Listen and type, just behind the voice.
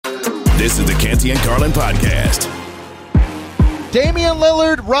This is the Canty and Carlin podcast. Damian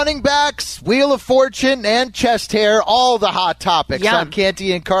Lillard, running backs, Wheel of Fortune, and chest hair, all the hot topics on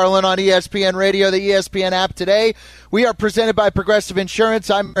Canty and Carlin on ESPN Radio, the ESPN app today. We are presented by Progressive Insurance.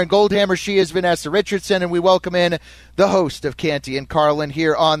 I'm Aaron Goldhammer. She is Vanessa Richardson, and we welcome in the host of Canty and Carlin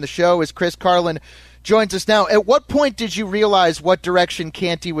here on the show as Chris Carlin joins us now. At what point did you realize what direction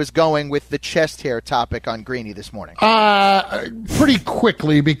Canty was going with the chest hair topic on Greeny this morning? Pretty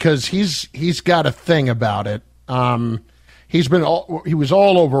quickly, because he's got a thing about it. He was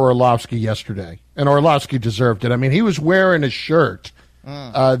all over Orlovsky yesterday, and Orlovsky deserved it. I mean, he was wearing a shirt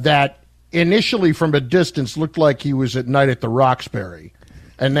that initially from a distance looked like he was at Night at the Roxbury.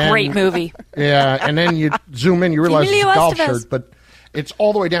 And then, great movie. Yeah, and then you zoom in, you realize it's a golf shirt, but it's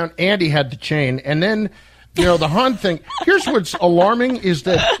all the way down. Andy had the chain. And then, the Han thing. Here's what's alarming is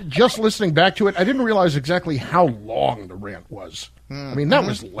that just listening back to it, I didn't realize exactly how long the rant was. I mean, that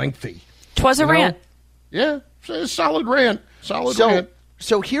was lengthy. 'Twas a rant. Yeah, a solid rant. Rant.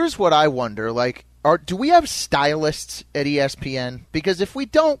 So here's what I wonder, do we have stylists at ESPN? Because if we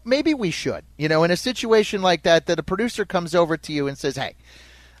don't, maybe we should. In a situation like that a producer comes over to you and says, hey,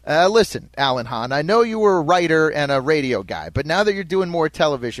 listen, Alan Hahn, I know you were a writer and a radio guy, but now that you're doing more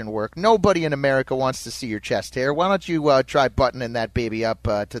television work, nobody in America wants to see your chest hair. Why don't you try buttoning that baby up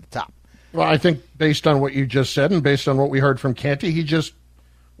to the top? Well, I think based on what you just said and based on what we heard from Canty, he just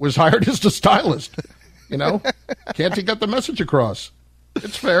was hired as the stylist. Canty got the message across.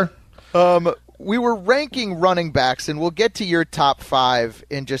 It's fair. We were ranking running backs, and we'll get to your top five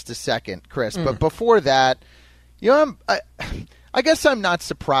in just a second, Chris. But before that, I guess I'm not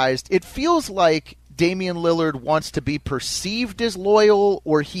surprised. It feels like Damian Lillard wants to be perceived as loyal,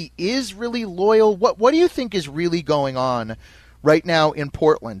 or he is really loyal. What do you think is really going on right now in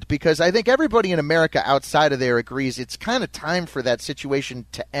Portland? Because I think everybody in America outside of there agrees it's kind of time for that situation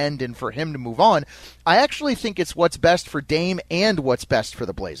to end and for him to move on. I actually think it's what's best for Dame and what's best for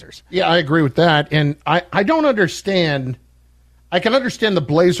the Blazers. Yeah, I agree with that. And I don't understand. I can understand the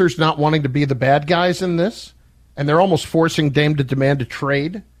Blazers not wanting to be the bad guys in this, and they're almost forcing Dame to demand a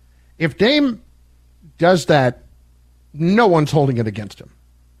trade. If Dame does that, no one's holding it against him.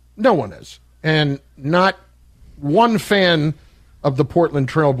 No one is. And not one fan of the Portland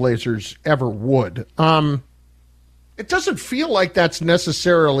Trail Blazers ever would. It doesn't feel like that's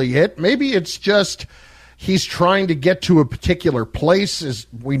necessarily it. Maybe it's just he's trying to get to a particular place. As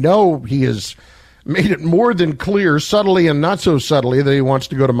we know, he has made it more than clear, subtly and not so subtly, that he wants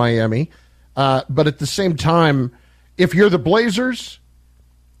to go to Miami. But at the same time, if you're the Blazers,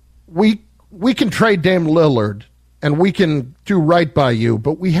 we can trade Dame Lillard and we can do right by you,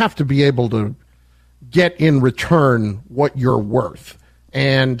 but we have to be able to get in return what you're worth.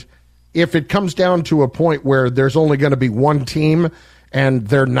 And if it comes down to a point where there's only going to be one team and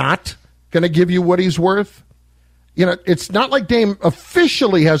they're not going to give you what he's worth, it's not like Dame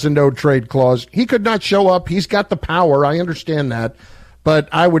officially has a no-trade clause. He could not show up. He's got the power. I understand that. But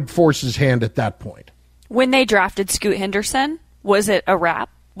I would force his hand at that point. When they drafted Scoot Henderson, was it a wrap?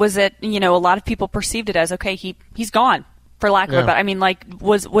 Was it, a lot of people perceived it as, okay, he's gone. For lack of a better,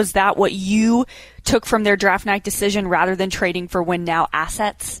 was that what you took from their draft night decision rather than trading for win-now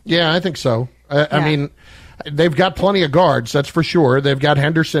assets? Yeah, I think so. I mean, they've got plenty of guards, that's for sure. They've got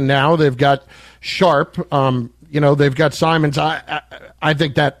Henderson now. They've got Sharp. They've got Simons. I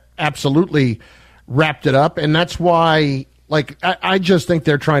think that absolutely wrapped it up, and that's why, I just think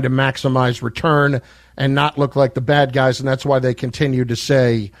they're trying to maximize return and not look like the bad guys, and that's why they continue to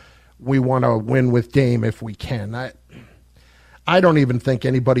say we want to win with Dame if we can. I don't even think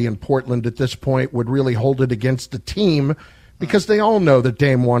anybody in Portland at this point would really hold it against the team because they all know that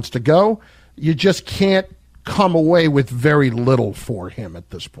Dame wants to go. You just can't come away with very little for him at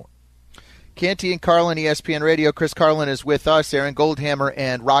this point. Canty and Carlin, ESPN Radio. Chris Carlin is with us. Aaron Goldhammer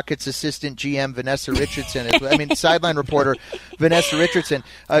and Rockets assistant GM Vanessa Richardson. Sideline reporter Vanessa Richardson.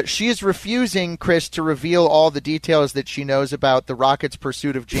 She is refusing, Chris, to reveal all the details that she knows about the Rockets'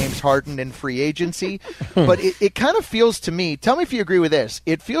 pursuit of James Harden in free agency. But it kind of feels to me, tell me if you agree with this,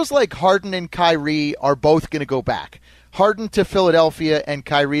 it feels like Harden and Kyrie are both going to go back. Harden to Philadelphia and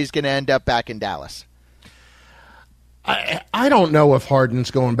Kyrie's going to end up back in Dallas. I don't know if Harden's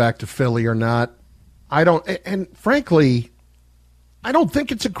going back to Philly or not. And frankly, I don't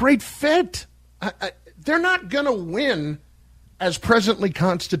think it's a great fit. They're not going to win as presently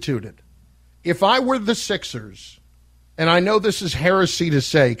constituted. If I were the Sixers, and I know this is heresy to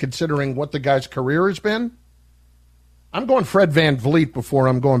say considering what the guy's career has been, I'm going Fred VanVleet before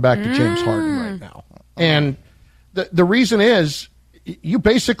I'm going back to James Harden right now. And the reason is, you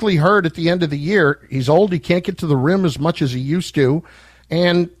basically heard at the end of the year, he's old, he can't get to the rim as much as he used to,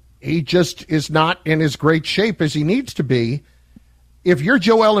 and he just is not in as great shape as he needs to be. If you're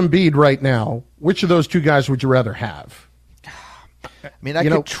Joel Embiid right now, which of those two guys would you rather have? I mean, I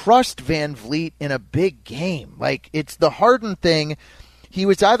could trust Van Vliet in a big game. Like, it's the Harden thing. He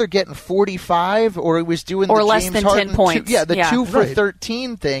was either getting 45 or he was doing the less James than Harden 10 points. 2 for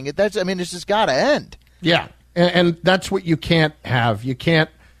 13 thing. It's just got to end. Yeah, and that's what you can't have. You can't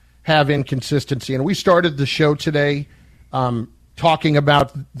have inconsistency. And we started the show today talking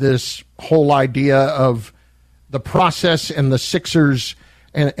about this whole idea of the process and the Sixers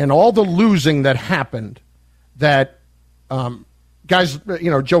and all the losing that happened that guys,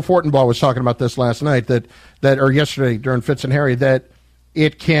 Joe Fortenbaugh was talking about this last night or yesterday during Fitz and Harry, that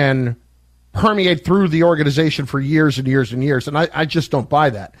it can permeate through the organization for years and years and years. And I just don't buy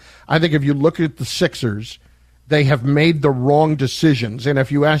that. I think if you look at the Sixers, they have made the wrong decisions. And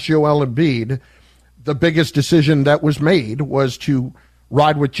if you ask Joel Embiid, the biggest decision that was made was to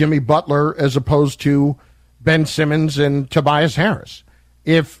ride with Jimmy Butler as opposed to Ben Simmons and Tobias Harris.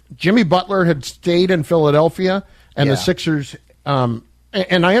 If Jimmy Butler had stayed in Philadelphia and the Sixers, and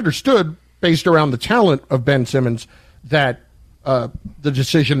I understood based around the talent of Ben Simmons that the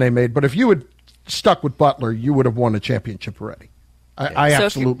decision they made, but if you had stuck with Butler, you would have won a championship already. I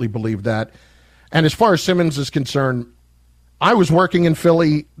absolutely believe that. And as far as Simmons is concerned, I was working in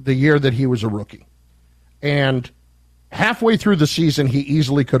Philly the year that he was a rookie. And halfway through the season, he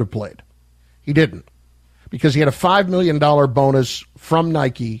easily could have played. He didn't, because he had a $5 million bonus from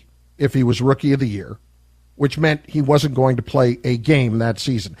Nike if he was Rookie of the Year, which meant he wasn't going to play a game that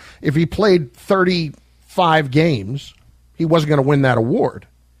season. If he played 35 games, he wasn't going to win that award.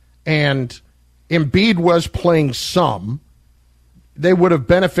 And Embiid was playing some. They would have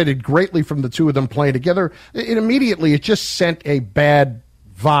benefited greatly from the two of them playing together. It just sent a bad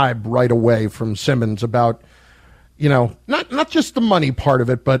vibe right away from Simmons about, not just the money part of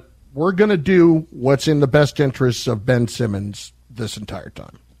it, but we're going to do what's in the best interests of Ben Simmons this entire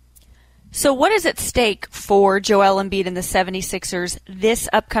time. So what is at stake for Joel Embiid and the 76ers this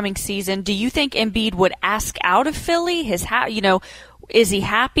upcoming season? Do you think Embiid would ask out of Philly? Is he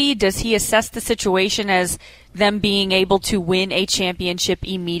happy? Does he assess the situation as them being able to win a championship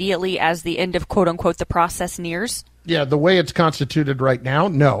immediately as the end of, quote-unquote, the process nears? Yeah, the way it's constituted right now,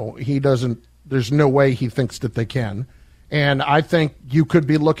 no, he doesn't. There's no way he thinks that they can. And I think you could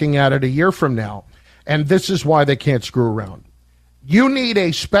be looking at it a year from now. And this is why they can't screw around. You need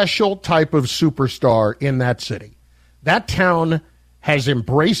a special type of superstar in that city. That town has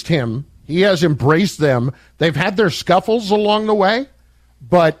embraced him. He has embraced them. They've had their scuffles along the way,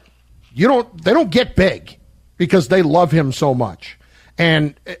 but they don't get big because they love him so much.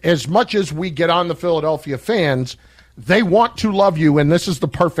 And as much as we get on the Philadelphia fans, they want to love you, and this is the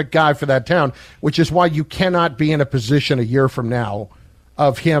perfect guy for that town, which is why you cannot be in a position a year from now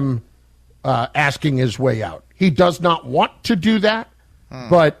of him asking his way out. He does not want to do that,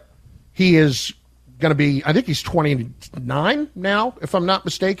 but he is going to be, I think he's 29 now, if I'm not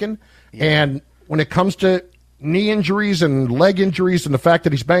mistaken. Yeah. And when it comes to knee injuries and leg injuries and the fact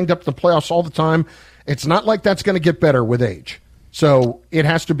that he's banged up in the playoffs all the time, it's not like that's going to get better with age. So it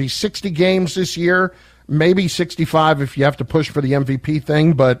has to be 60 games this year, maybe 65 if you have to push for the MVP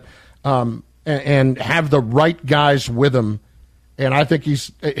thing, but and have the right guys with him. And I think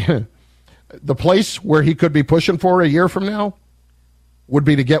he's the place where he could be pushing for a year from now would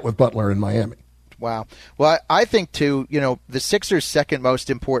be to get with Butler in Miami. Wow. Well, I think, too, the Sixers' second most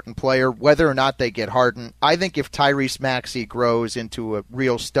important player, whether or not they get Harden, I think if Tyrese Maxey grows into a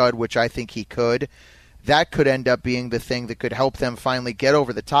real stud, which I think he could, that could end up being the thing that could help them finally get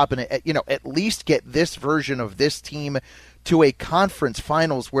over the top and, at least get this version of this team to a conference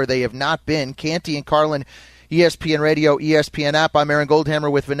finals where they have not been. Canty and Carlin, ESPN Radio, ESPN app. I'm Aaron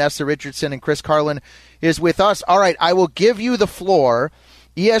Goldhammer with Vanessa Richardson, and Chris Carlin is with us. All right, I will give you the floor.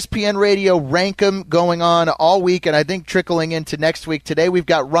 ESPN Radio rank 'em going on all week, and I think trickling into next week. Today we've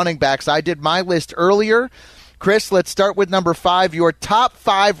got running backs. I did my list earlier. Chris, let's start with number 5, your top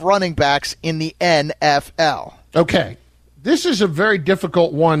 5 running backs in the NFL. Okay. This is a very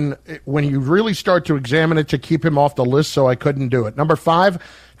difficult one when you really start to examine it to keep him off the list, so I couldn't do it. Number 5,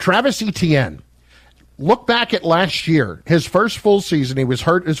 Travis Etienne. Look back at last year. His first full season, he was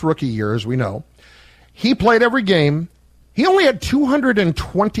hurt his rookie year, as we know. He played every game. He only had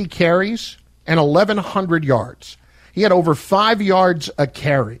 220 carries and 1,100 yards. He had over 5 yards a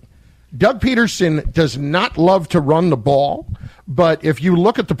carry. Doug Peterson does not love to run the ball, but if you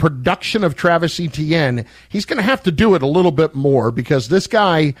look at the production of Travis Etienne, he's going to have to do it a little bit more because this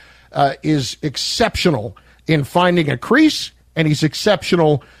guy is exceptional in finding a crease, and he's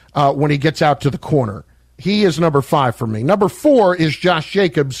exceptional when he gets out to the corner. he is number 5 for me. Number 4 is Josh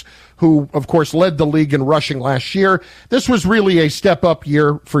Jacobs, who, of course, led the league in rushing last year. This was really a step-up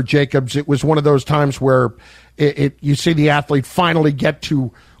year for Jacobs. It was one of those times where you see the athlete finally get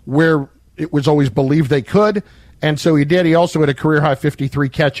to where it was always believed they could, and so he did. He also had a career-high 53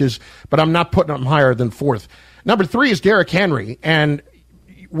 catches, but I'm not putting him higher than 4th. Number 3 is Derrick Henry, and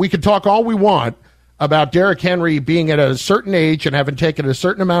we could talk all we want about Derrick Henry being at a certain age and having taken a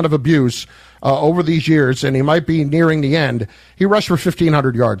certain amount of abuse over these years, and he might be nearing the end. He rushed for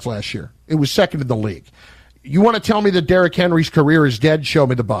 1,500 yards last year. It was second in the league. You want to tell me that Derrick Henry's career is dead? Show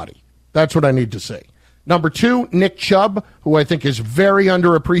me the body. That's what I need to see. Number 2, Nick Chubb, who I think is very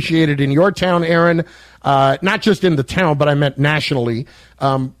underappreciated in your town, Aaron. Not just in the town, but I meant nationally.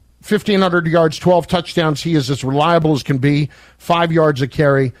 1,500 yards, 12 touchdowns. He is as reliable as can be. 5 yards a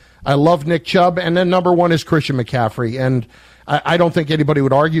carry. I love Nick Chubb. And then number 1 is Christian McCaffrey. And I don't think anybody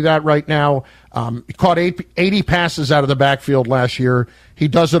would argue that right now. He caught 80 passes out of the backfield last year. He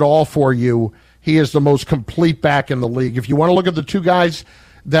does it all for you. He is the most complete back in the league. If you want to look at the 2 guys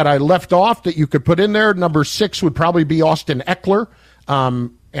that I left off that you could put in there, number 6 would probably be Austin Eckler.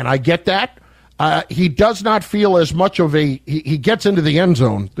 And I get that. He does not feel as much of he gets into the end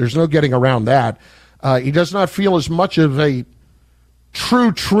zone. There's no getting around that. He does not feel as much of a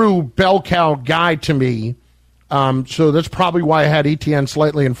true bell cow guy to me. So that's probably why I had ETN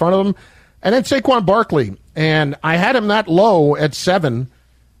slightly in front of him. And then Saquon Barkley. And I had him that low at 7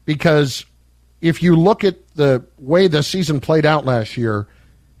 because if you look at the way the season played out last year,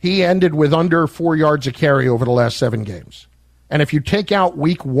 he ended with under 4 yards a carry over the last 7 games. And if you take out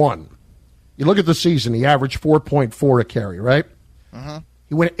week 1, you look at the season, he averaged 4.4 a carry, right? Uh-huh.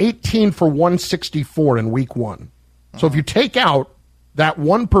 He went 18 for 164 in week 1. Uh-huh. So if you take out that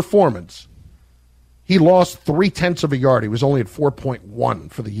one performance, he lost 0.3 of a yard. He was only at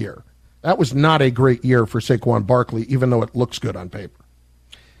 4.1 for the year. That was not a great year for Saquon Barkley, even though it looks good on paper.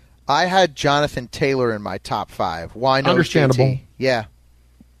 I had Jonathan Taylor in my top 5. Why no Understandable. JT? Yeah.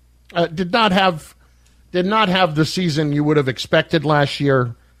 Did not have the season you would have expected last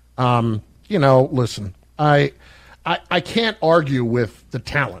year. Listen, I can't argue with the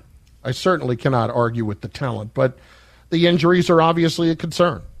talent. I certainly cannot argue with the talent, but the injuries are obviously a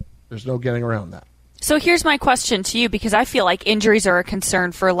concern. There's no getting around that. So here's my question to you, because I feel like injuries are a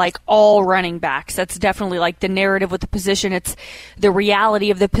concern for like all running backs. That's definitely like the narrative with the position. It's the reality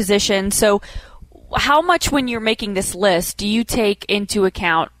of the position. So how much, when you're making this list, do you take into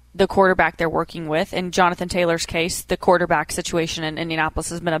account the quarterback they're working with? In Jonathan Taylor's case, the quarterback situation in Indianapolis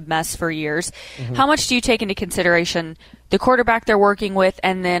has been a mess for years. Mm-hmm. How much do you take into consideration the quarterback they're working with,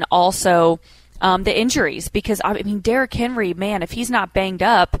 and then also the injuries? Because, I mean, Derrick Henry, man, if he's not banged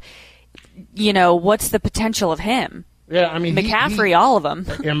up, what's the potential of him? Yeah, I mean, McCaffrey, all of them.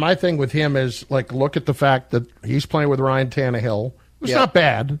 And my thing with him is, like, look at the fact that he's playing with Ryan Tannehill. It's not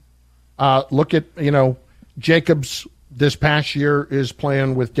bad. Look at, Jacobs this past year is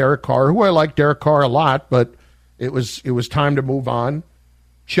playing with Derek Carr, who I like Derek Carr a lot, but it was time to move on.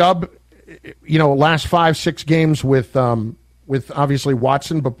 Chubb, last 5-6 games with obviously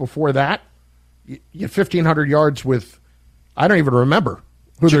Watson, but before that, you had 1,500 yards with, I don't even remember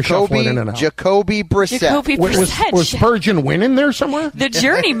who they're shuffling in and out. Jacoby Brissett. Was Spurgeon winning there somewhere? The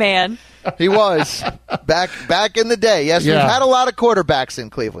journeyman. He was back in the day. Yes, We've had a lot of quarterbacks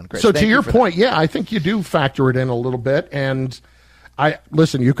in Cleveland, Chris. So to your point, I think you do factor it in a little bit. And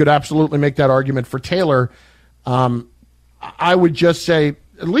you could absolutely make that argument for Taylor. I would just say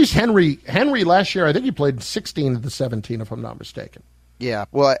at least Henry last year, I think he played 16 of the 17, if I'm not mistaken. Yeah,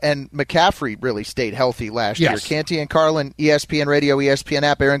 well, and McCaffrey really stayed healthy last year. Canty and Carlin, ESPN Radio, ESPN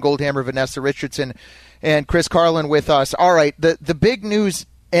app, Aaron Goldhammer, Vanessa Richardson, and Chris Carlin with us. All right, the big news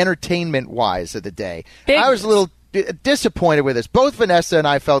entertainment-wise of the day. I was a little disappointed with this. Both Vanessa and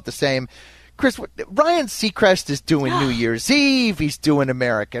I felt the same. Chris, Ryan Seacrest is doing New Year's Eve. He's doing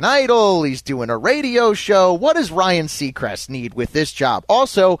American Idol. He's doing a radio show. What does Ryan Seacrest need with this job?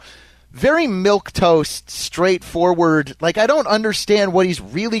 Also, very milquetoast, straightforward. Like, I don't understand what he's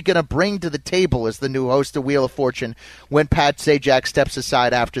really going to bring to the table as the new host of Wheel of Fortune when Pat Sajak steps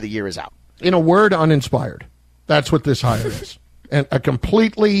aside after the year is out. In a word, uninspired. That's what this hire is. And a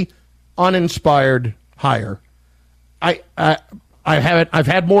completely uninspired hire. I've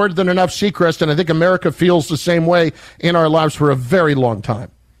had more than enough Seacrest, and I think America feels the same way in our lives for a very long time.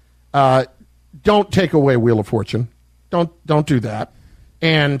 Don't take away Wheel of Fortune. Don't do that.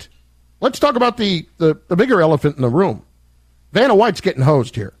 And let's talk about the bigger elephant in the room. Vanna White's getting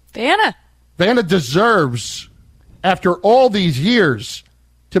hosed here. Vanna deserves, after all these years,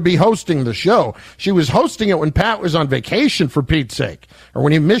 to be hosting the show. She was hosting it when Pat was on vacation, for Pete's sake, or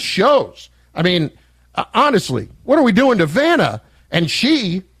when he missed shows. I mean, honestly, what are we doing to Vanna? And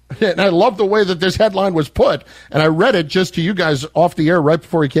I love the way that this headline was put, and I read it just to you guys off the air right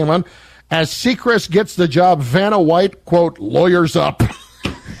before he came on. As Seacrest gets the job, Vanna White, quote, lawyers up.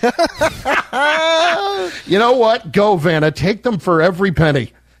 You know what? Go, Vanna. Take them for every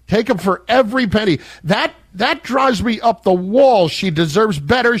penny. Take them for every penny. That drives me up the wall. She deserves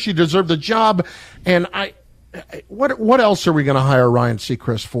better. She deserved the job. And what else are we going to hire Ryan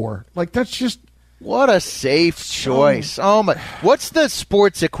Seacrest for? Like, that's just... What a safe choice. Oh my! What's the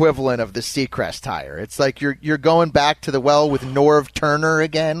sports equivalent of the Seacrest hire? It's like you're going back to the well with Norv Turner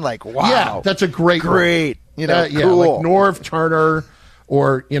again. Like, wow. Yeah, that's a great. Cool. Yeah, like Norv Turner,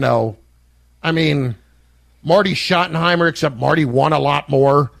 or I mean, Marty Schottenheimer, except Marty won a lot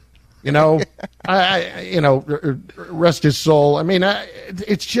more. Rest his soul. I mean,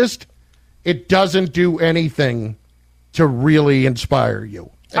 it's just, it doesn't do anything to really inspire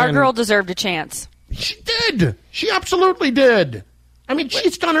you. Our girl deserved a chance. She did. She absolutely did. I mean,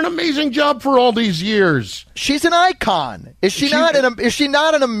 she's done an amazing job for all these years. She's an icon. Is she not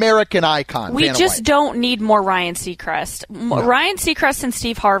an American icon? We just don't need more Ryan Seacrest. No. Ryan Seacrest and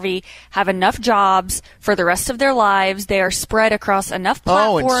Steve Harvey have enough jobs for the rest of their lives. They are spread across enough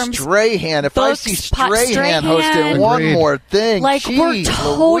platforms. Oh, and Strahan. If I see Strahan hosting one more thing, we're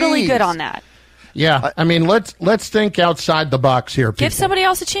totally good on that. Yeah, I mean, let's think outside the box here. People. Give somebody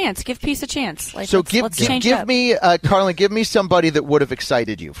else a chance. Give Peace a chance. So let's change it up. Me, Carlin, give me somebody that would have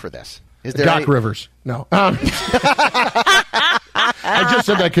excited you for this. Is there Doc Rivers? No. I just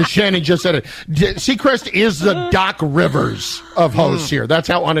said that because Shannon just said it. Seacrest is the Doc Rivers of hosts here. That's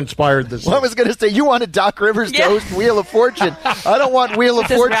how uninspired this is. I was going to say, you wanted Doc Rivers to host Wheel of Fortune. I don't want Wheel of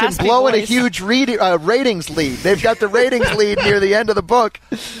Fortune blowing a huge ratings lead. They've got the ratings lead near the end of the book,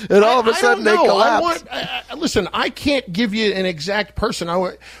 and all of a sudden they collapse. Listen, I can't give you an exact person.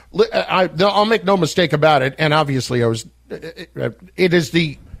 I'll make no mistake about it, and obviously it is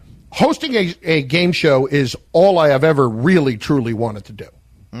the... Hosting a game show is all I have ever really, truly wanted to do.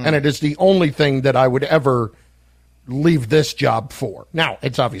 And it is the only thing that I would ever leave this job for. Now,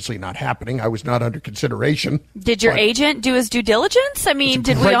 it's obviously not happening. I was not under consideration. Did your agent do his due diligence? I mean,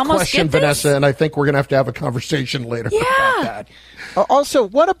 did we almost question, get this? Vanessa, and I think we're going to have a conversation later about that. Also,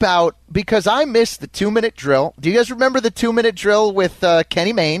 what about, because I missed the 2-minute drill. Do you guys remember the 2-minute drill with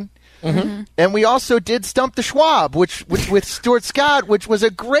Kenny Mayne? Mm-hmm. And we also did Stump the Schwab, which with Stuart Scott, which was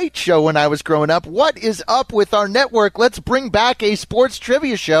a great show when I was growing up. What is up with our network? Let's bring back a sports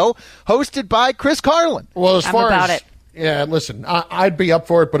trivia show hosted by Chris Carlin. Well, yeah, listen, I'd be up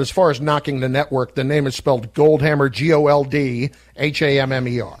for it, but as far as knocking the network, the name is spelled Goldhammer, Goldhammer.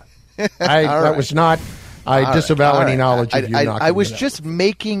 That was not... I disavow any knowledge of you knocking I was just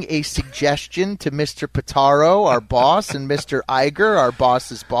making a suggestion to Mr. Pitaro, our boss, and Mr. Iger, our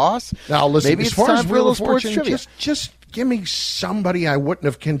boss's boss. Now, listen, maybe as it's far time as for Wheel a of sports Fortune, trivia. just give me somebody I wouldn't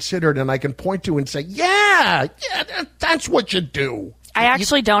have considered and I can point to and say, yeah, that's what you do. I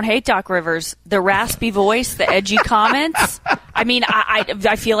actually don't hate Doc Rivers. The raspy voice, the edgy comments. I mean,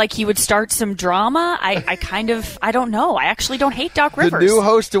 I feel like he would start some drama. I don't know. I actually don't hate Doc Rivers. The new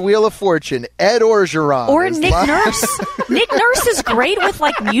host of Wheel of Fortune, Ed Orgeron. Or Nick Nurse. Nick Nurse is great with,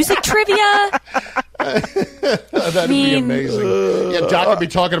 music trivia. That'd be amazing. Yeah, Doc would be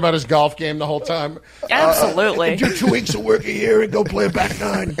talking about his golf game the whole time. Absolutely. Do 2 weeks of work a year and go play a back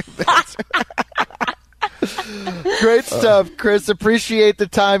nine. Great stuff, Chris. Appreciate the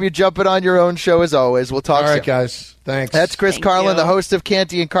time. You jumping on your own show as always. We'll talk soon. All right, guys. Thanks. That's Chris Carlin, the host of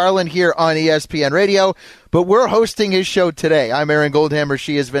Canty and Carlin here on ESPN Radio. But we're hosting his show today. I'm Aaron Goldhammer.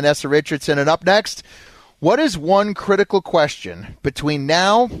 She is Vanessa Richardson. And up next, what is one critical question between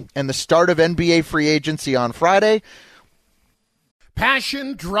now and the start of NBA free agency on Friday?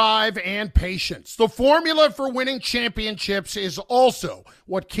 Passion, drive, and patience. The formula for winning championships is also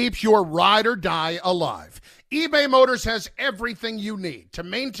what keeps your ride or die alive. eBay Motors has everything you need to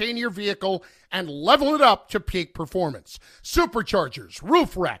maintain your vehicle and level it up to peak performance. Superchargers,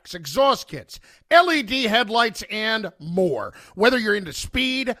 roof racks, exhaust kits, LED headlights, and more. Whether you're into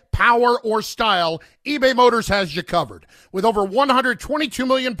speed, power, or style, eBay Motors has you covered. With over 122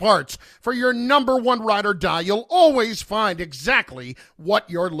 million parts for your number one ride or die, you'll always find exactly what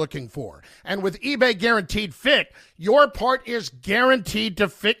you're looking for. And with eBay Guaranteed Fit, your part is guaranteed to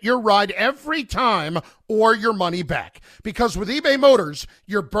fit your ride every time or your money back. Because with eBay Motors,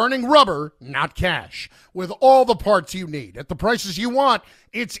 you're burning rubber, not cash. With all the parts you need at the prices you want,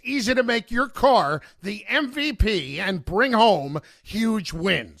 it's easy to make your car the MVP and bring home huge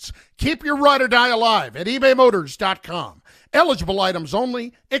wins. Keep your ride or die alive at ebaymotors.com. Eligible items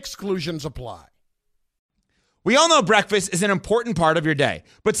only. Exclusions apply. We all know breakfast is an important part of your day,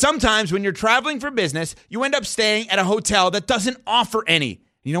 but sometimes when you're traveling for business, you end up staying at a hotel that doesn't offer any.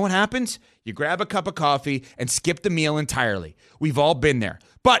 You know what happens? You grab a cup of coffee and skip the meal entirely. We've all been there.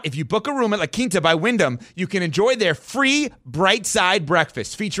 But if you book a room at La Quinta by Wyndham, you can enjoy their free Bright Side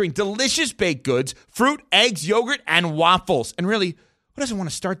breakfast featuring delicious baked goods, fruit, eggs, yogurt, and waffles. And really, who doesn't want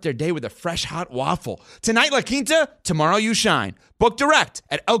to start their day with a fresh, hot waffle? Tonight, La Quinta, tomorrow you shine. Book direct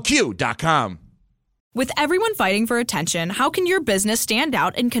at lq.com. With everyone fighting for attention, how can your business stand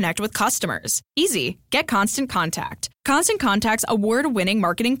out and connect with customers? Easy. Get Constant Contact. Constant Contact's award-winning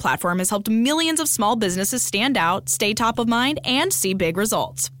marketing platform has helped millions of small businesses stand out, stay top of mind, and see big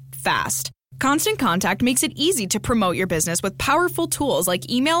results fast. Constant Contact makes it easy to promote your business with powerful tools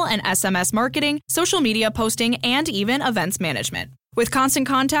like email and SMS marketing, social media posting, and even events management. With Constant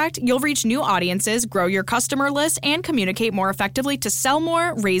Contact, you'll reach new audiences, grow your customer list, and communicate more effectively to sell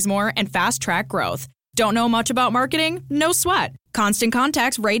more, raise more, and fast-track growth. Don't know much about marketing? No sweat. Constant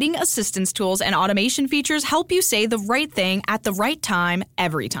Contact's writing assistance tools and automation features help you say the right thing at the right time,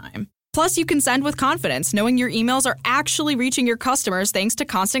 every time. Plus, you can send with confidence, knowing your emails are actually reaching your customers thanks to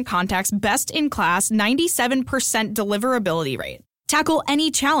Constant Contact's best-in-class 97% deliverability rate. Tackle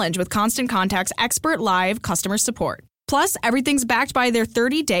any challenge with Constant Contact's expert live customer support. Plus, everything's backed by their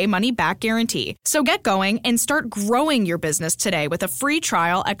 30-day money-back guarantee. So get going and start growing your business today with a free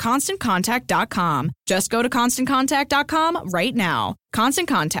trial at ConstantContact.com. Just go to ConstantContact.com right now. Constant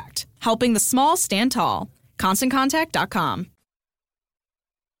Contact, helping the small stand tall. ConstantContact.com.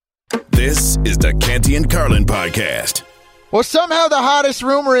 This is the Canty and Carlin podcast. Well, somehow the hottest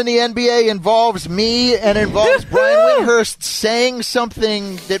rumor in the NBA involves me and involves Brian Windhorst saying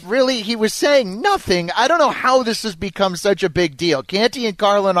something that really he was saying nothing. I don't know how this has become such a big deal. Canty and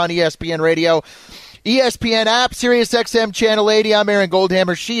Carlin on ESPN Radio, ESPN app, SiriusXM Channel 80. I'm Aaron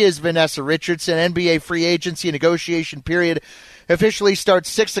Goldhammer. She is Vanessa Richardson. NBA free agency negotiation period officially starts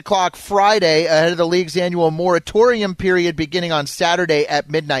 6 o'clock Friday ahead of the league's annual moratorium period beginning on Saturday at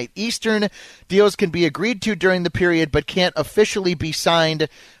midnight Eastern. Deals can be agreed to during the period but can't officially be signed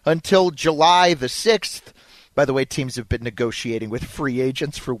until July the 6th. By the way, teams have been negotiating with free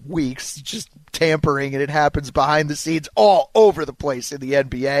agents for weeks, just tampering, and it happens behind the scenes all over the place in the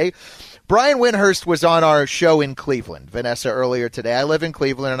NBA. Brian Windhorst was on our show in Cleveland, Vanessa, earlier today. I live in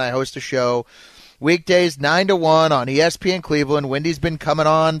Cleveland, and I host a show weekdays 9 to 1 on ESPN Cleveland. Wendy's been coming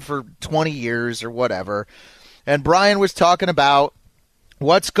on for 20 years or whatever. And Brian was talking about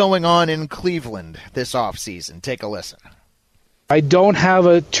what's going on in Cleveland this offseason. Take a listen. I don't have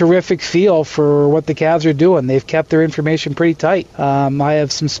a terrific feel for what the Cavs are doing. They've kept their information pretty tight. I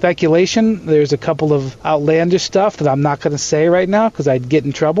have some speculation. There's a couple of outlandish stuff that I'm not going to say right now because I'd get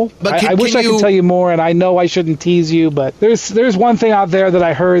in trouble. But I wish I could tell you more, and I know I shouldn't tease you, but there's one thing out there that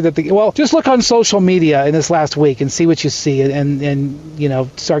I heard that just look on social media in this last week and see what you see,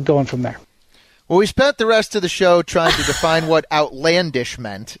 and start going from there. Well, we spent the rest of the show trying to define what outlandish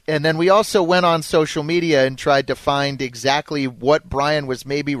meant, and then we also went on social media and tried to find exactly what Brian was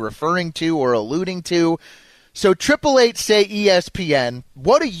maybe referring to or alluding to. So 888-SAY-ESPN,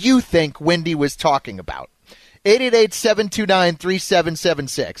 what do you think Wendy was talking about?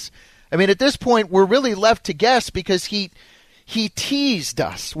 888-729-3776. I mean, at this point, we're really left to guess because he teased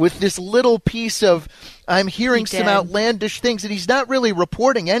us with this little piece of, I'm hearing some outlandish things, and he's not really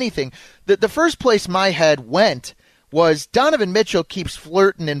reporting anything. The first place my head went was Donovan Mitchell keeps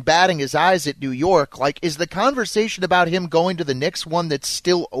flirting and batting his eyes at New York. Like, is the conversation about him going to the Knicks one that's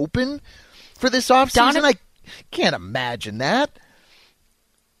still open for this offseason? I can't imagine that.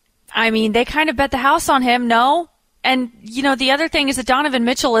 I mean, they kind of bet the house on him, no? And, the other thing is that Donovan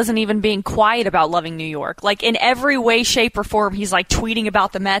Mitchell isn't even being quiet about loving New York. Like, in every way, shape, or form, he's, tweeting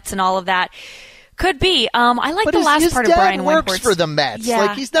about the Mets and all of that. Could be. I like the last part of Brian Windhorst. But his dad works for the Mets.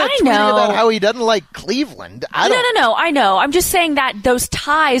 Yeah, he's not tweeting about how he doesn't like Cleveland. No, I know. I'm just saying that those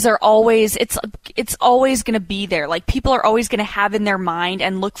ties are always, it's always going to be there. Like, people are always going to have in their mind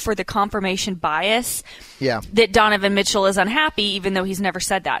and look for the confirmation bias that Donovan Mitchell is unhappy, even though he's never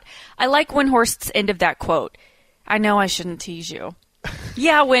said that. I like Windhorst's end of that quote. I know I shouldn't tease you.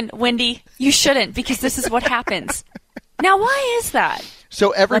 Yeah, Wendy, you shouldn't, because this is what happens. Now, why is that?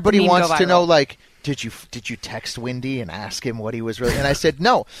 So everybody wants to know, did you text Wendy and ask him what he was really? And I said,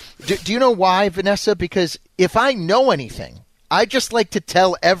 no. Do you know why, Vanessa? Because if I know anything, I just like to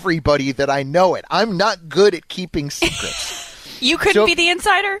tell everybody that I know it. I'm not good at keeping secrets. You couldn't be the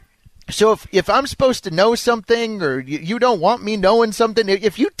insider? So if I'm supposed to know something or you don't want me knowing something,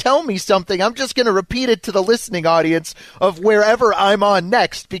 if you tell me something, I'm just going to repeat it to the listening audience of wherever I'm on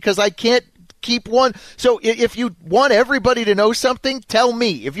next because I can't keep one. So if you want everybody to know something, tell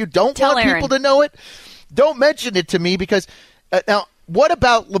me. If you don't want people to know it, don't mention it to me because now what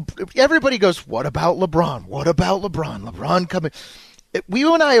about everybody goes, what about LeBron? What about LeBron? LeBron coming.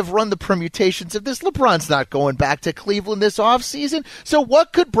 You and I have run the permutations of this. LeBron's not going back to Cleveland this offseason. So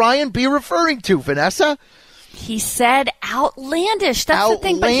what could Brian be referring to, Vanessa? He said outlandish. That's the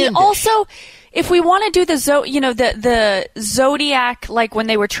thing. But he also, if we want to do the Zodiac, like when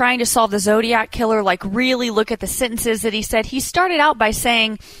they were trying to solve the Zodiac killer, like really look at the sentences that he said, he started out by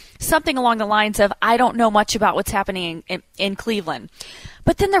saying something along the lines of, I don't know much about what's happening in Cleveland.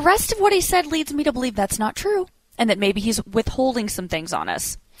 But then the rest of what he said leads me to believe that's not true. And that maybe he's withholding some things on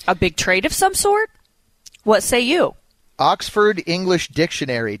us. A big trade of some sort? What say you? Oxford English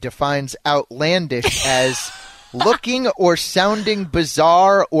Dictionary defines outlandish as looking or sounding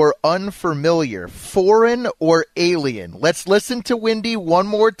bizarre or unfamiliar, foreign or alien. Let's listen to Wendy one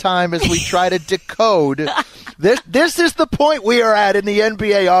more time as we try to decode. This is the point we are at in the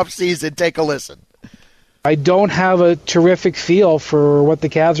NBA offseason. Take a listen. I don't have a terrific feel for what the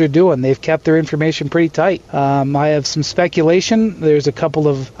Cavs are doing. They've kept their information pretty tight. I have some speculation. There's a couple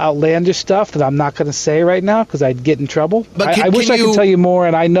of outlandish stuff that I'm not going to say right now because I'd get in trouble. But I wish I could tell you more,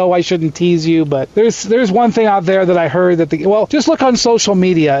 and I know I shouldn't tease you, but there's one thing out there that I heard that just look on social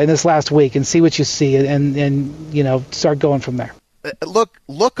media in this last week and see what you see, and start going from there.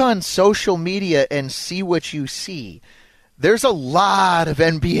 Look on social media and see what you see. There's a lot of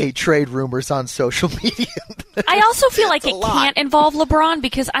NBA trade rumors on social media. I also feel like it can't involve LeBron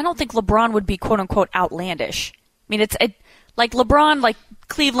because I don't think LeBron would be quote-unquote outlandish. I mean, it's like LeBron, like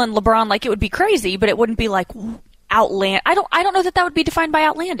Cleveland LeBron, like it would be crazy, but it wouldn't be like outland. I don't know that would be defined by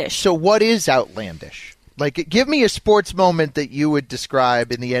outlandish. So what is outlandish? Like, give me a sports moment that you would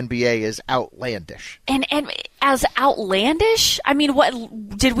describe in the NBA as outlandish. And as outlandish, I mean,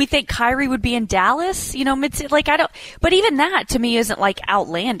 what did we think Kyrie would be in Dallas? But even that to me isn't like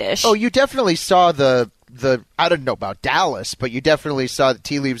outlandish. Oh, you definitely saw the I don't know about Dallas, but you definitely saw the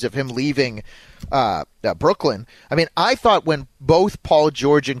tea leaves of him leaving Brooklyn. I mean, I thought when both Paul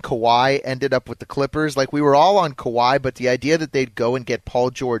George and Kawhi ended up with the Clippers, like we were all on Kawhi, but the idea that they'd go and get Paul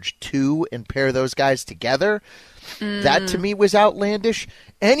George too and pair those guys together, that to me was outlandish.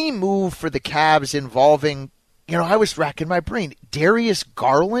 Any move for the Cavs involving, I was racking my brain. Darius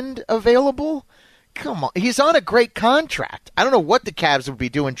Garland available? Come on. He's on a great contract. I don't know what the Cavs would be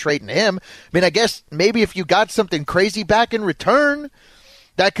doing trading him. I mean, I guess maybe if you got something crazy back in return,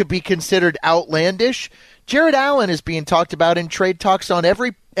 that could be considered outlandish. Jared Allen is being talked about in trade talks on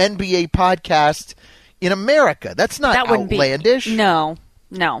every NBA podcast in America. That's not outlandish. No.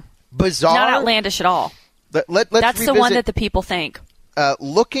 Bizarre? Not outlandish at all. Let's That's revisit, the one that the people think.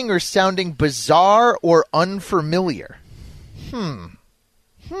 Looking or sounding bizarre or unfamiliar.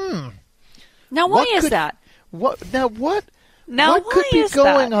 Now, why is that? What could why be is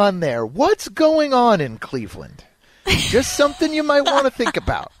going that? on there? What's going on in Cleveland? Just something you might want to think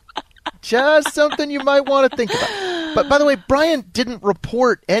about. Just something you might want to think about. But by the way, Brian didn't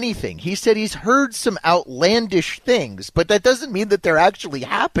report anything. He said he's heard some outlandish things, but that doesn't mean that they're actually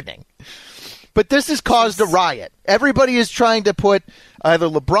happening. But this has caused a riot. Everybody is trying to put either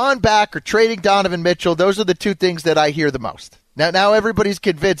LeBron back or trading Donovan Mitchell. Those are the two things that I hear the most. Now everybody's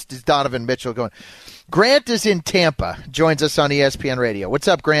convinced it's Donovan Mitchell going. Grant is in Tampa, joins us on ESPN Radio. What's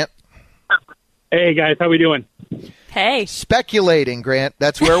up, Grant? Hey, guys. How we doing? Hey. Speculating, Grant.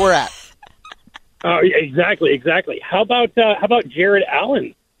 That's where we're at. Exactly. How about Jared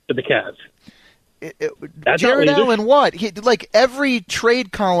Allen to the Cavs? Jared Allen, what? Like every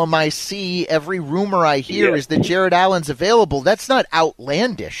trade column I see, every rumor I hear is that Jared Allen's available. That's not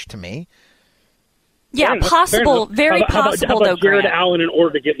outlandish to me. Yeah, possible, very possible, how about though, Jared Grant. Allen in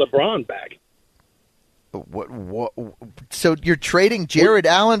order to get LeBron back? What? So you're trading Jared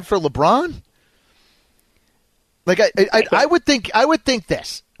Allen for LeBron? Like I would think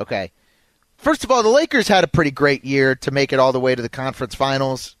this. Okay, first of all, the Lakers had a pretty great year to make it all the way to the conference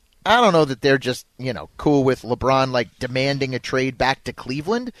finals. I don't know that they're just cool with LeBron like demanding a trade back to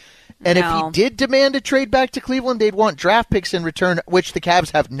Cleveland. And if he did demand a trade back to Cleveland, they'd want draft picks in return, which the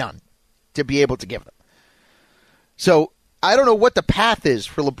Cavs have none to be able to give them. So I don't know what the path is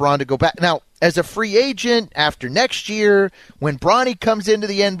for LeBron to go back. Now, as a free agent after next year, when Bronny comes into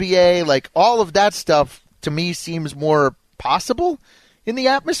the NBA, like all of that stuff to me seems more possible in the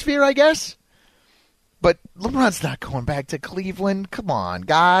atmosphere, I guess. But LeBron's not going back to Cleveland. Come on,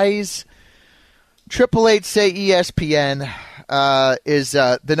 guys. 888 say ESPN is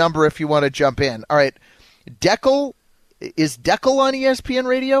the number if you want to jump in. All right. Is Deckel on ESPN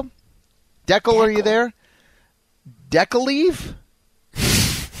Radio? Deckel, are you there? Deckel leave?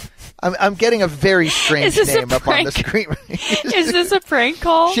 I'm getting a very strange name up on the screen. Is this a prank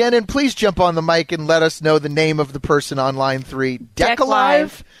call? Shannon, please jump on the mic and let us know the name of the person on line 3.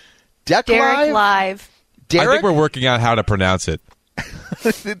 Deck-A-Live? Derek Live. Derek? I think we're working out how to pronounce it.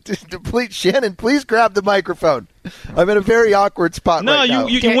 Please, Shannon, please grab the microphone. I'm in a very awkward spot right now. No,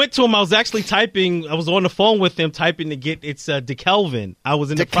 you went to him. I was actually typing. I was on the phone with him typing to get it's DeKelvin. I was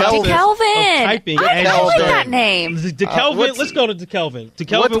in the process of typing. I know that name. DeKelvin. Let's go to DeKelvin.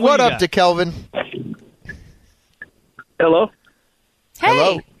 DeKelvin, what up, DeKelvin? Hello. Hey,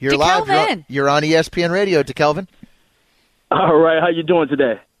 hello. You're live. DeKelvin. You're on ESPN Radio, DeKelvin. All right. How you doing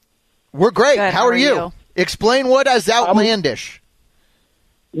today? We're great. Good. How are you? Explain what is outlandish.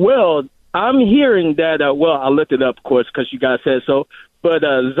 Well, I'm hearing that, I looked it up, of course, because you guys said so. But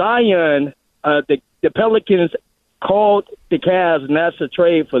Zion, the Pelicans called the Cavs, and that's a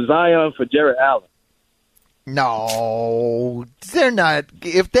trade for Zion for Jared Allen. No, they're not.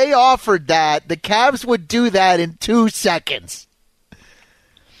 If they offered that, the Cavs would do that in 2 seconds.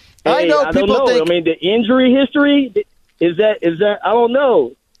 Hey, I know people don't know. think. I mean, the injury history, is that I don't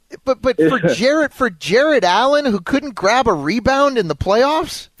know. But for Jared Allen, who couldn't grab a rebound in the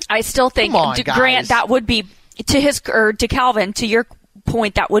playoffs, I still think, come on, guys. Grant, that would be to Calvin. To your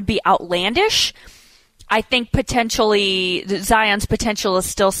point, that would be outlandish. I think potentially Zion's potential is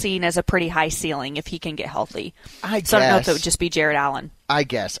still seen as a pretty high ceiling if he can get healthy. I don't know if it would just be Jared Allen. I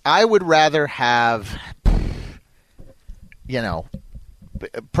guess I would rather have,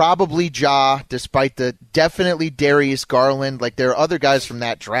 probably Ja, despite the definitely Darius Garland. Like, there are other guys from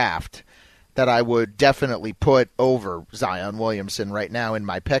that draft that I would definitely put over Zion Williamson right now in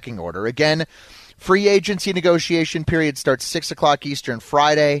my pecking order. Again, free agency negotiation period starts 6 o'clock Eastern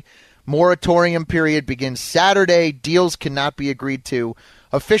Friday. Moratorium period begins Saturday. Deals cannot be agreed to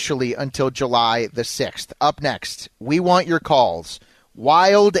officially until July the 6th. Up next, we want your calls.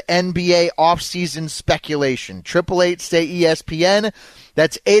 Wild NBA offseason speculation. 888-STAY-ESPN.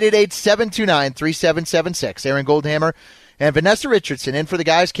 That's 888-729-3776. Aaron Goldhammer and Vanessa Richardson in for the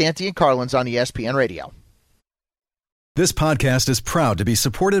guys, Canty and Carlin's on ESPN Radio. This podcast is proud to be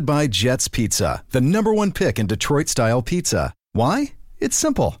supported by Jets Pizza, the #1 pick in Detroit-style pizza. Why? It's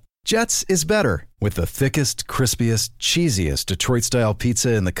simple. Jets is better. With the thickest, crispiest, cheesiest Detroit-style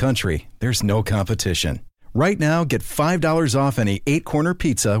pizza in the country, there's no competition. Right now, get $5 off any 8-corner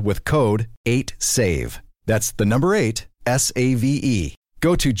pizza with code 8SAVE. That's the number 8, SAVE.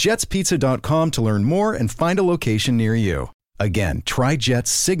 Go to jetspizza.com to learn more and find a location near you. Again, try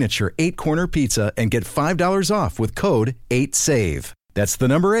Jet's signature 8-corner pizza and get $5 off with code 8SAVE. That's the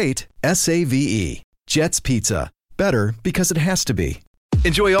number 8, SAVE. Jet's Pizza. Better because it has to be.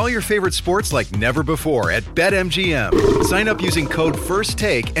 Enjoy all your favorite sports like never before at BetMGM. Sign up using code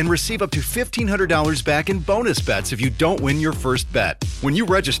FIRSTTAKE and receive up to $1,500 back in bonus bets if you don't win your first bet. When you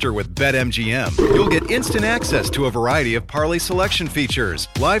register with BetMGM, you'll get instant access to a variety of parlay selection features,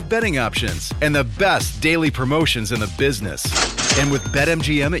 live betting options, and the best daily promotions in the business. And with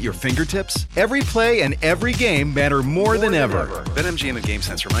BetMGM at your fingertips, every play and every game matter more than ever. BetMGM and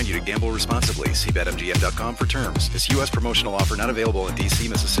GameSense remind you to gamble responsibly. See BetMGM.com for terms. This U.S. promotional offer not available in D.C.,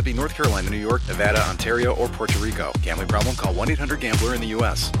 Mississippi, North Carolina, New York, Nevada, Ontario, or Puerto Rico. Gambling problem? Call 1-800-GAMBLER in the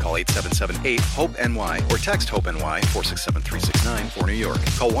U.S. Call 877-8-HOPE-NY or text HOPE-NY 467-369 for New York.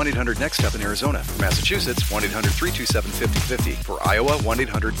 Call 1-800-NEXT-STEP in Arizona. For Massachusetts, 1-800-327-5050. For Iowa,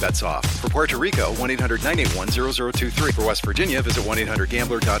 1-800-BETS-OFF. For Puerto Rico, 1-800-981-0023. For West Virginia, visit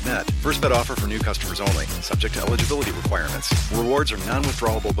 1-800-GAMBLER.net. First bet offer for new customers only. Subject to eligibility requirements. Rewards are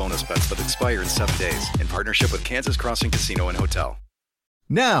non-withdrawable bonus bets that expire in 7 days. In partnership with Kansas Crossing Casino and Hotel.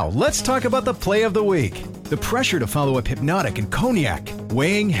 Now, let's talk about the play of the week. The pressure to follow up Hypnotic and Cognac,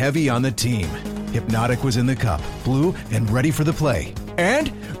 weighing heavy on the team. Hypnotic was in the cup, blue, and ready for the play.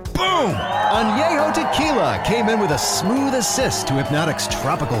 And boom! Añejo Tequila came in with a smooth assist to Hypnotic's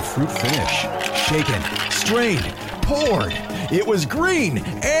tropical fruit finish. Shaken, strained, poured. It was green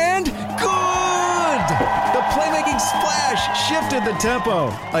and good! The playmaking splash shifted the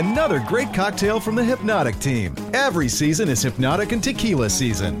tempo. Another great cocktail from the Hypnotic team. Every season is Hypnotic and Tequila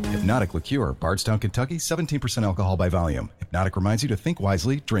season. Hypnotic Liqueur, Bardstown, Kentucky, 17% alcohol by volume. Hypnotic reminds you to think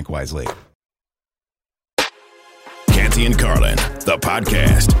wisely, drink wisely. Canty and Carlin, the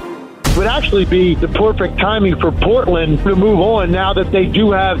podcast. Would actually be the perfect timing for Portland to move on now that they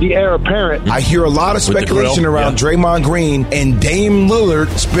do have the heir apparent. I hear a lot of speculation around Draymond Green and Dame Lillard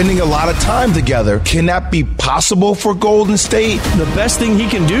spending a lot of time together. Can that be possible for Golden State? The best thing he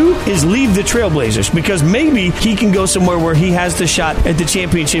can do is leave the Trailblazers because maybe he can go somewhere where he has the shot at the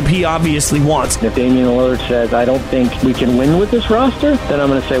championship he obviously wants. If Damian Lillard says, I don't think we can win with this roster, then I'm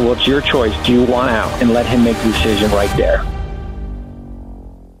going to say, well, it's your choice. Do you want out? And let him make the decision right there.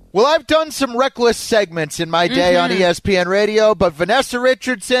 Well, I've done some reckless segments in my day on ESPN Radio, but Vanessa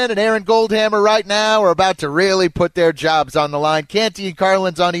Richardson and Aaron Goldhammer right now are about to really put their jobs on the line. Canty and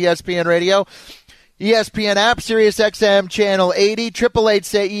Carlin's on ESPN Radio. ESPN app, Sirius XM Channel 80.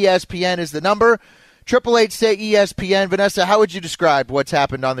 888-SAY-ESPN is the number. 888-SAY-ESPN. Vanessa, how would you describe what's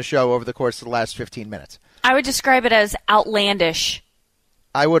happened on the show over the course of the last 15 minutes? I would describe it as outlandish.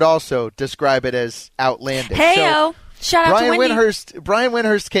 I would also describe it as outlandish. Hey-o. Shout out to Wendy. Brian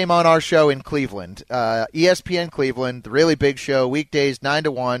Windhurst came on our show in Cleveland, ESPN Cleveland, the really big show, weekdays 9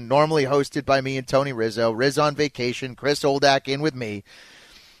 to 1, normally hosted by me and Tony Rizzo. Riz on vacation, Chris Oldak in with me.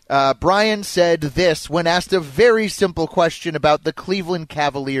 Brian said this when asked a very simple question about the Cleveland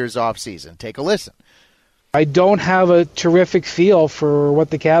Cavaliers offseason. Take a listen. I don't have a terrific feel for what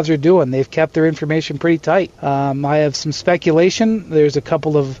the Cavs are doing. They've kept their information pretty tight. I have some speculation. There's a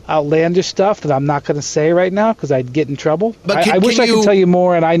couple of outlandish stuff that I'm not going to say right now because I'd get in trouble. But I wish I could tell you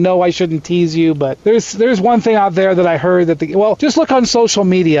more, and I know I shouldn't tease you, but there's one thing out there that I heard that just look on social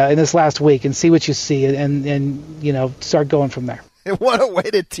media in this last week and see what you see, and start going from there. What a way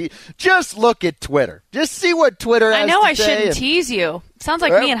to tease. Just look at Twitter. Just see what Twitter has to say. I know I shouldn't tease you. Sounds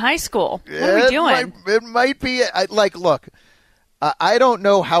like me in high school. What are we doing? It might be look, I don't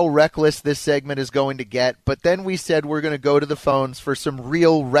know how reckless this segment is going to get, but then we said we're going to go to the phones for some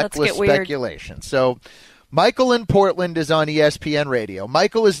real reckless speculation. So Michael in Portland is on ESPN Radio.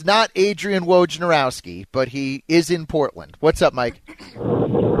 Michael is not Adrian Wojnarowski, but he is in Portland. What's up, Mike?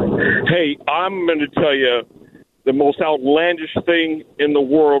 Hey, I'm going to tell you the most outlandish thing in the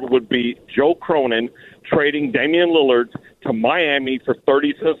world would be Joe Cronin trading Damian Lillard to Miami for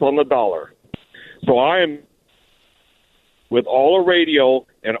 30 cents on the dollar. So I am, with all the radio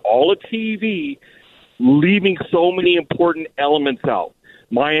and all the TV, leaving so many important elements out.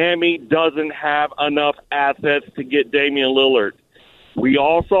 Miami doesn't have enough assets to get Damian Lillard. We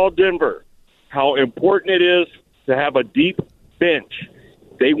all saw Denver, how important it is to have a deep bench.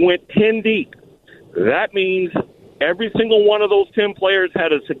 They went 10 deep. That means every single one of those 10 players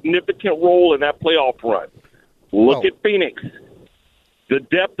had a significant role in that playoff run. Look at Phoenix. The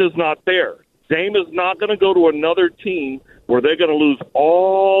depth is not there. Dame is not going to go to another team where they're going to lose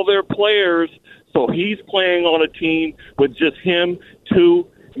all their players, so he's playing on a team with just him, 2,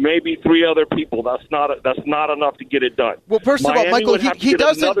 maybe 3 other people. That's not enough to get it done. Well, first of all, Michael, he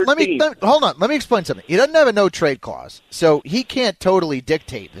doesn't. Hold on. Let me explain something. He doesn't have a no trade clause, so he can't totally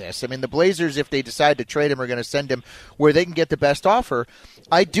dictate this. I mean, the Blazers, if they decide to trade him, are going to send him where they can get the best offer.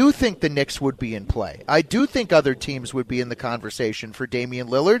 I do think the Knicks would be in play. I do think other teams would be in the conversation for Damian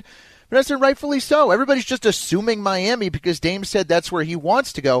Lillard. But that's rightfully so. Everybody's just assuming Miami because Dame said that's where he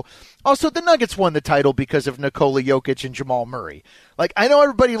wants to go. Also, the Nuggets won the title because of Nikola Jokic and Jamal Murray. I know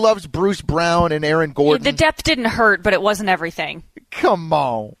everybody loves Bruce Brown and Aaron Gordon. The depth didn't hurt, but it wasn't everything. Come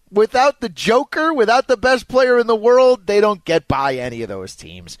on. Without the Joker, without the best player in the world, they don't get by any of those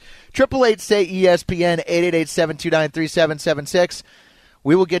teams. 888-SAY-ESPN, 888-729-3776.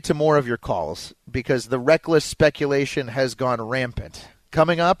 We will get to more of your calls because the reckless speculation has gone rampant.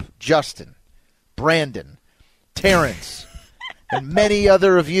 Coming up, Justin, Brandon, Terrence, and many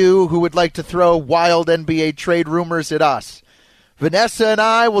other of you who would like to throw wild NBA trade rumors at us. Vanessa and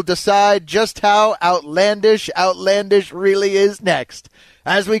I will decide just how outlandish really is next.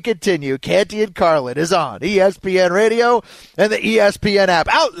 As we continue, Canty and Carlin is on ESPN Radio and the ESPN app.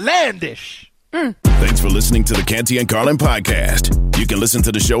 Outlandish! Thanks for listening to the Canty and Carlin podcast. You can listen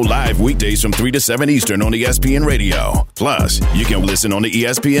to the show live weekdays from 3 to 7 Eastern on ESPN Radio. Plus, you can listen on the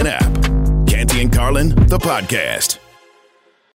ESPN app. Canty and Carlin, the podcast.